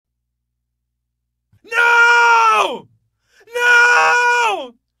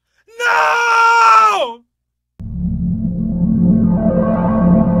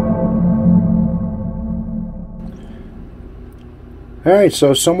Alright,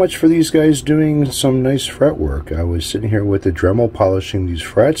 so much for these guys doing some nice fret work. I was sitting here with the Dremel polishing these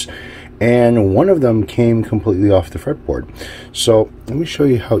frets, and one of them came completely off the fretboard. So let me show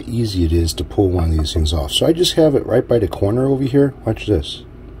you how easy it is to pull one of these things off. So I just have it right by the corner over here. Watch this.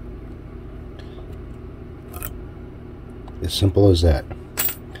 As simple as that.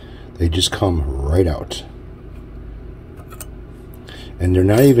 They just come right out. And they're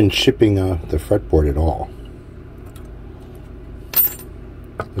not even chipping the fretboard at all.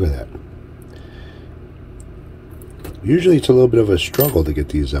 Look at that. Usually it's a little bit of a struggle to get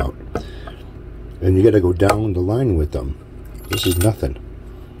these out. And you got to go down the line with them. This is nothing.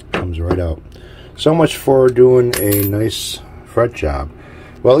 Comes right out. So much for doing a nice fret job.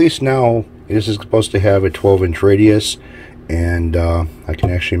 Well, at least now this is supposed to have a 12-inch radius. And I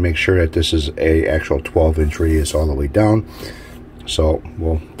can actually make sure that this is a actual 12-inch radius all the way down. So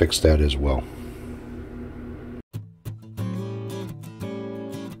we'll fix that as well.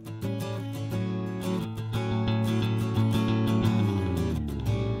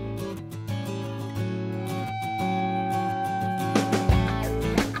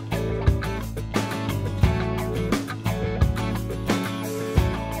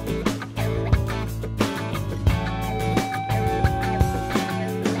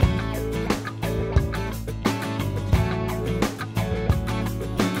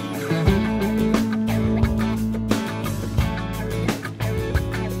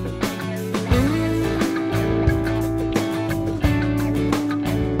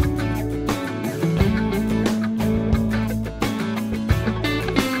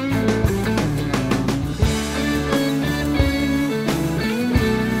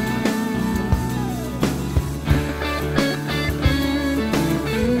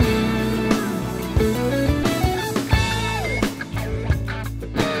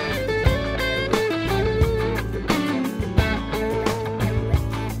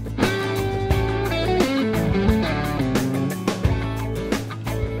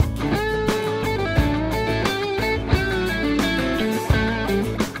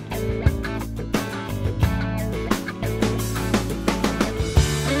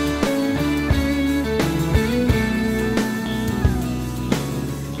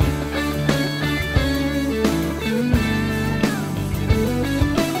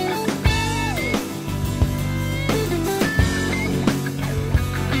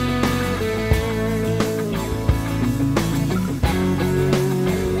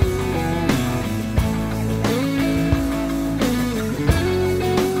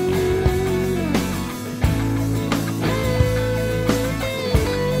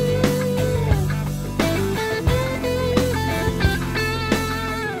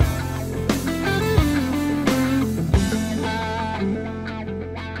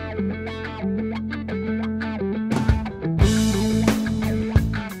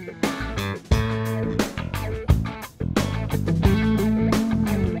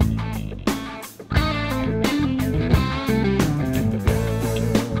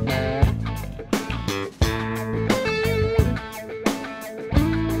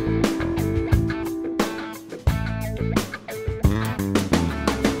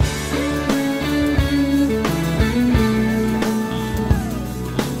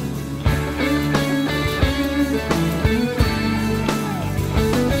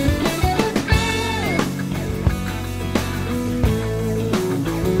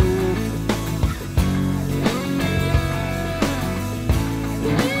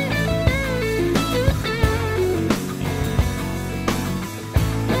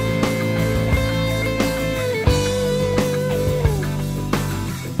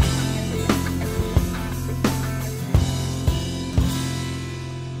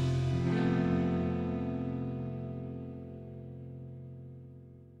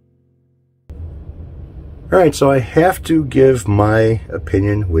 Alright, so I have to give my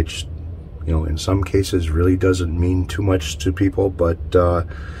opinion, which, you know, in some cases really doesn't mean too much to people, but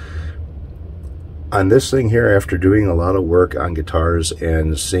on this thing here, after doing a lot of work on guitars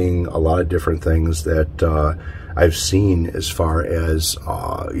and seeing a lot of different things that I've seen as far as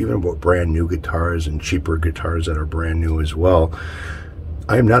even brand new guitars and cheaper guitars that are brand new as well,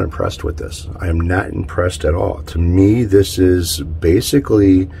 I am not impressed with this. I am not impressed at all. To me, this is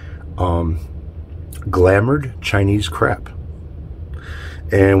basically glamored Chinese crap.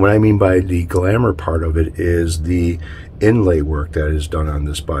 And what I mean by the glamour part of it is the inlay work that is done on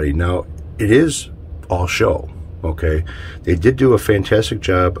this body. Now, it is all show, okay? They did do a fantastic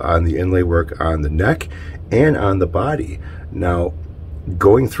job on the inlay work on the neck and on the body. Now,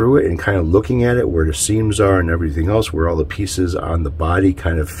 going through it and kind of looking at it, where the seams are and everything else, where all the pieces on the body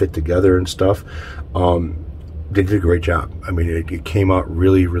kind of fit together and stuff, they did a great job. I mean, it came out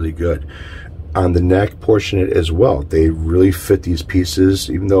really, really good. On the neck portion as well, they really fit these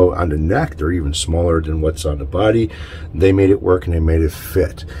pieces. Even though on the neck they're even smaller than what's on the body, they made it work and they made it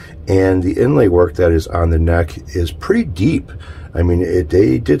fit. And the inlay work that is on the neck is pretty deep. I mean,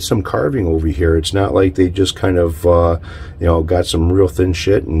 they did some carving over here. It's not like they just kind of, you know, got some real thin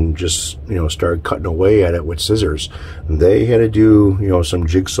shit and just, you know, started cutting away at it with scissors. They had to do, you know, some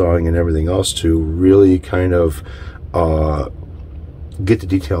jigsawing and everything else to really kind of get the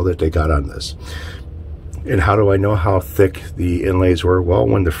detail that they got on this. And how do I know how thick the inlays were? Well,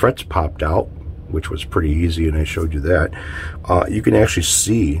 when the frets popped out, which was pretty easy, and I showed you that, you can actually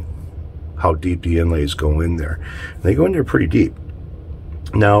see how deep the inlays go in there. And they go in there pretty deep.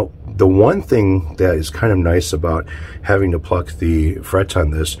 Now, the one thing that is kind of nice about having to pluck the frets on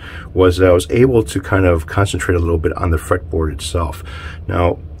this was that I was able to kind of concentrate a little bit on the fretboard itself.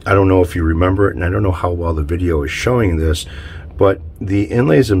 Now, I don't know if you remember it, and I don't know how well the video is showing this, but the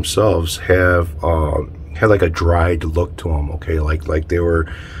inlays themselves have had like a dried look to them, okay? Like they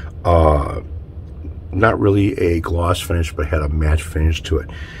were not really a gloss finish, but had a matte finish to it.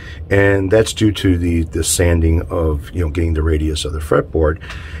 And that's due to the sanding of, you know, getting the radius of the fretboard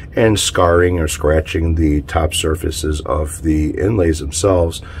and scarring or scratching the top surfaces of the inlays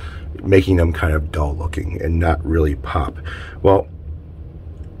themselves, making them kind of dull looking and not really pop. Well,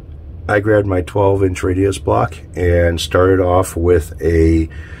 I grabbed my 12-inch radius block and started off with a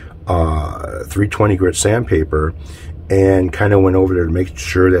 320 grit sandpaper and kind of went over there to make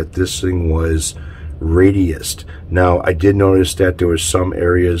sure that this thing was radiused. Now, I did notice that there were some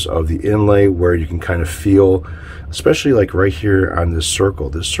areas of the inlay where you can kind of feel, especially like right here on this circle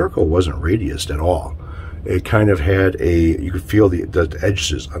wasn't radiused at all. It kind of had you could feel the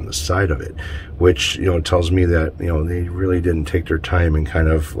edges on the side of it, which, you know, tells me that, you know, they really didn't take their time and kind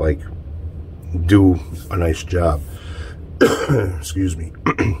of like do a nice job. Excuse me.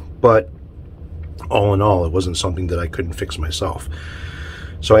 But all in all, it wasn't something that I couldn't fix myself.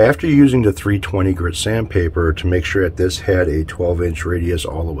 So after using the 320 grit sandpaper to make sure that this had a 12-inch radius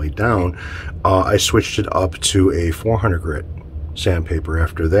all the way down, I switched it up to a 400 grit sandpaper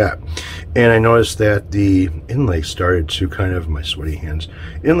after that. And I noticed that the inlay started to kind of, my sweaty hands,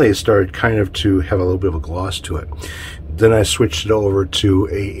 inlay started kind of to have a little bit of a gloss to it. Then I switched it over to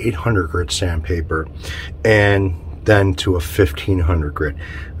a 800 grit sandpaper and then to a 1500 grit.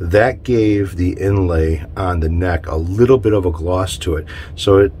 That gave the inlay on the neck a little bit of a gloss to it.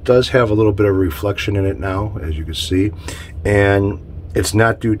 So it does have a little bit of reflection in it now, as you can see. And it's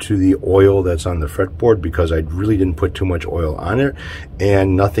not due to the oil that's on the fretboard, because I really didn't put too much oil on it,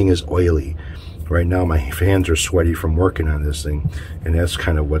 and nothing is oily. Right now my hands are sweaty from working on this thing, and that's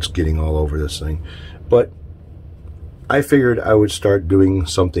kind of what's getting all over this thing. But I figured I would start doing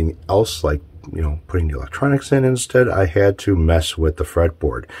something else, like, you know, putting the electronics in instead. I had to mess with the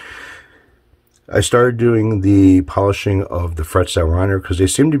fretboard. I started doing the polishing of the frets that were on there because they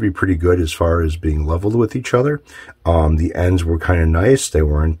seemed to be pretty good as far as being leveled with each other. The ends were kind of nice. They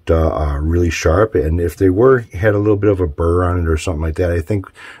weren't really sharp, and if they had a little bit of a burr on it or something like that, I think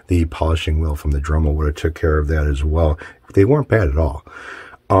the polishing wheel from the Dremel would have took care of that as well. They weren't bad at all.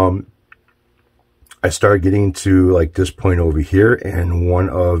 I started getting to like this point over here, and one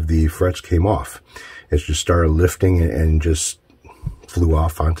of the frets came off. It just started lifting and just flew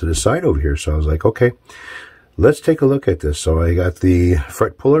off onto the side over here. So I was like, okay, let's take a look at this. So I got the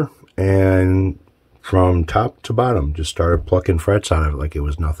fret puller, and from top to bottom just started plucking frets out of it like it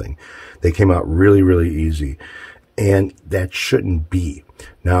was nothing. They came out really, really easy, and that shouldn't be.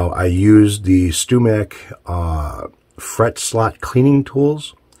 Now, I used the StewMac fret slot cleaning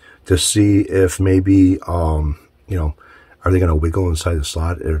tools to see if maybe, you know, are they going to wiggle inside the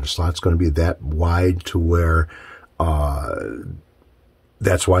slot? Or the slot's going to be that wide to where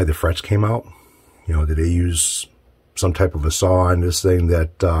that's why the frets came out? You know, did they use some type of a saw on this thing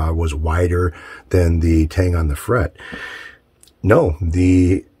that was wider than the tang on the fret? No,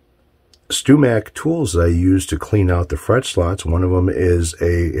 the StewMac tools that I use to clean out the fret slots, one of them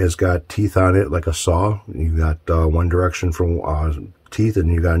has got teeth on it like a saw. You got one direction for teeth,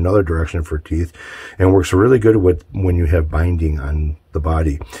 and you got another direction for teeth, and works really good with when you have binding on the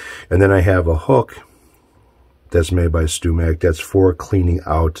body. And then I have a hook that's made by StewMac that's for cleaning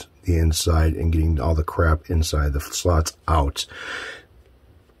out the inside and getting all the crap inside the slots out.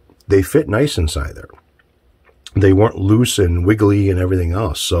 They fit nice inside there. They weren't loose and wiggly and everything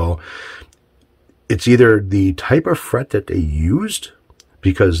else. So it's either the type of fret that they used,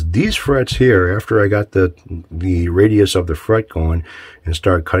 because these frets here, after I got the radius of the fret going and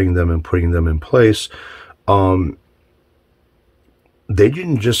started cutting them and putting them in place, they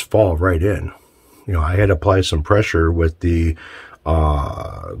didn't just fall right in. you know, I had to apply some pressure with the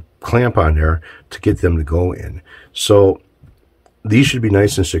clamp on there to get them to go in. So these should be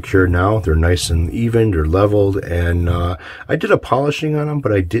nice and secure now. They're nice and even, they're leveled, and I did a polishing on them,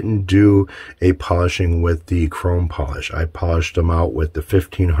 but I didn't do a polishing with the chrome polish. I polished them out with the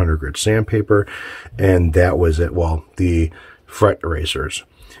 1500 grit sandpaper, and that was it. Well, the fret erasers,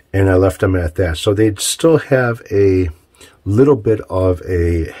 and I left them at that. So they'd still have a little bit of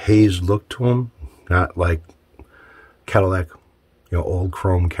a haze look to them, not like Cadillac, you know, old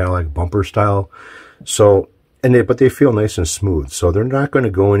chrome Cadillac bumper style. So, but they feel nice and smooth. So they're not going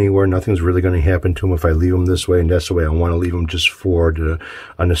to go anywhere. Nothing's really going to happen to them if I leave them this way, and that's the way I want to leave them, just for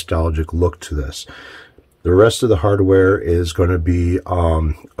a nostalgic look to this. The rest of the hardware is going to be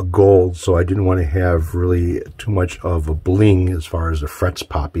a gold, so I didn't want to have really too much of a bling as far as the frets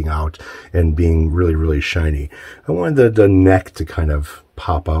popping out and being really, really shiny. I wanted the neck to kind of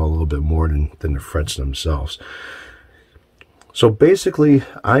pop out a little bit more than the frets themselves. So basically,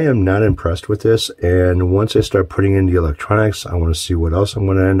 I am not impressed with this, and once I start putting in the electronics, I want to see what else I'm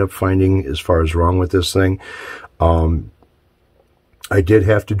going to end up finding as far as wrong with this thing. I did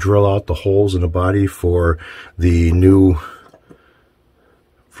have to drill out the holes in the body for the new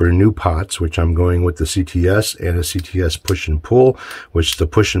pots, which I'm going with the CTS and a CTS push and pull, which the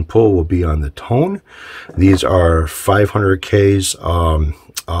push and pull will be on the tone. These are 500Ks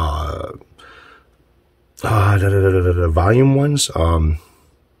volume ones,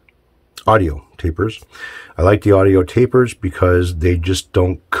 audio tapers. I like the audio tapers because they just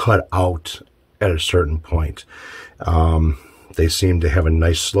don't cut out at a certain point. They seem to have a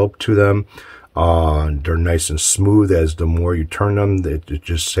nice slope to them. They're nice and smooth as the more you turn them. It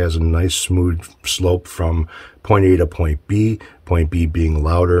just has a nice smooth slope from point A to point B being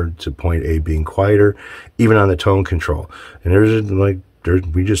louder to point A being quieter, even on the tone control. And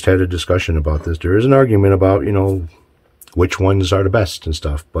we just had a discussion about this. There is an argument about, you know, which ones are the best and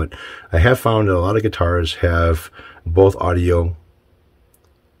stuff, but I have found that a lot of guitars have both audio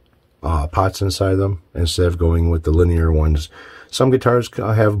pots inside them instead of going with the linear ones. Some guitars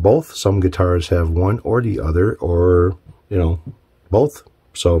have both. Some guitars have one or the other, or, you know, both.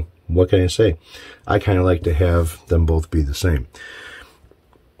 So what can I say? I kind of like to have them both be the same.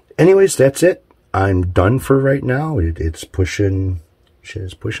 Anyways, that's it. I'm done for right now. It's pushing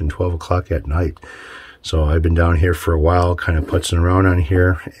 12 o'clock at night. So I've been down here for a while, kind of putzing around on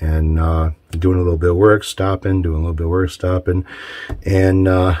here, and doing a little bit of work, stopping, doing a little bit of work, stopping, and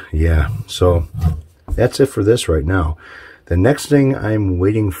yeah, so that's it for this right now. The next thing I'm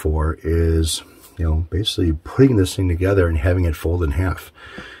waiting for is, you know, basically putting this thing together and having it fold in half.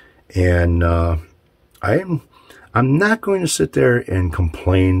 And I'm not going to sit there and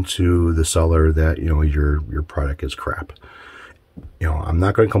complain to the seller that, you know, your product is crap. You know, I'm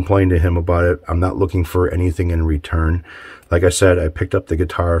not going to complain to him about it. I'm not looking for anything in return. Like I said, I picked up the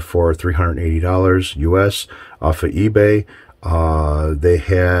guitar for $380 US off of eBay. They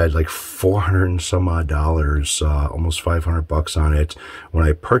had like 400 and some odd dollars, almost 500 bucks on it when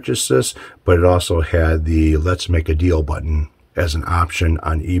I purchased this, but it also had the let's make a deal button as an option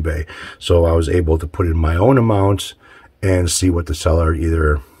on eBay. So I was able to put in my own amount and see what the seller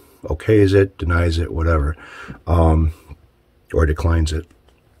either okays it, denies it, whatever, or declines it.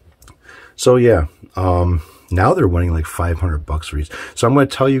 So yeah, now they're winning like 500 bucks for these. So I'm going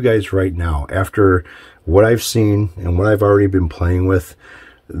to tell you guys right now, after what I've seen and what I've already been playing with,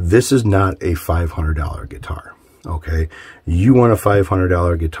 this is not a $500 guitar. Okay, you want a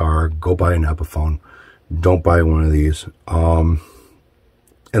 $500 guitar, go buy an Epiphone. Don't buy one of these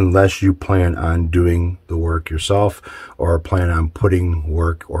unless you plan on doing the work yourself or plan on putting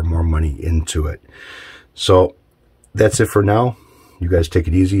work or more money into it. So that's it for now. You guys take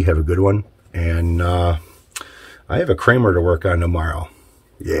it easy. Have a good one. And I have a Kramer to work on tomorrow.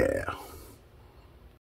 Yeah.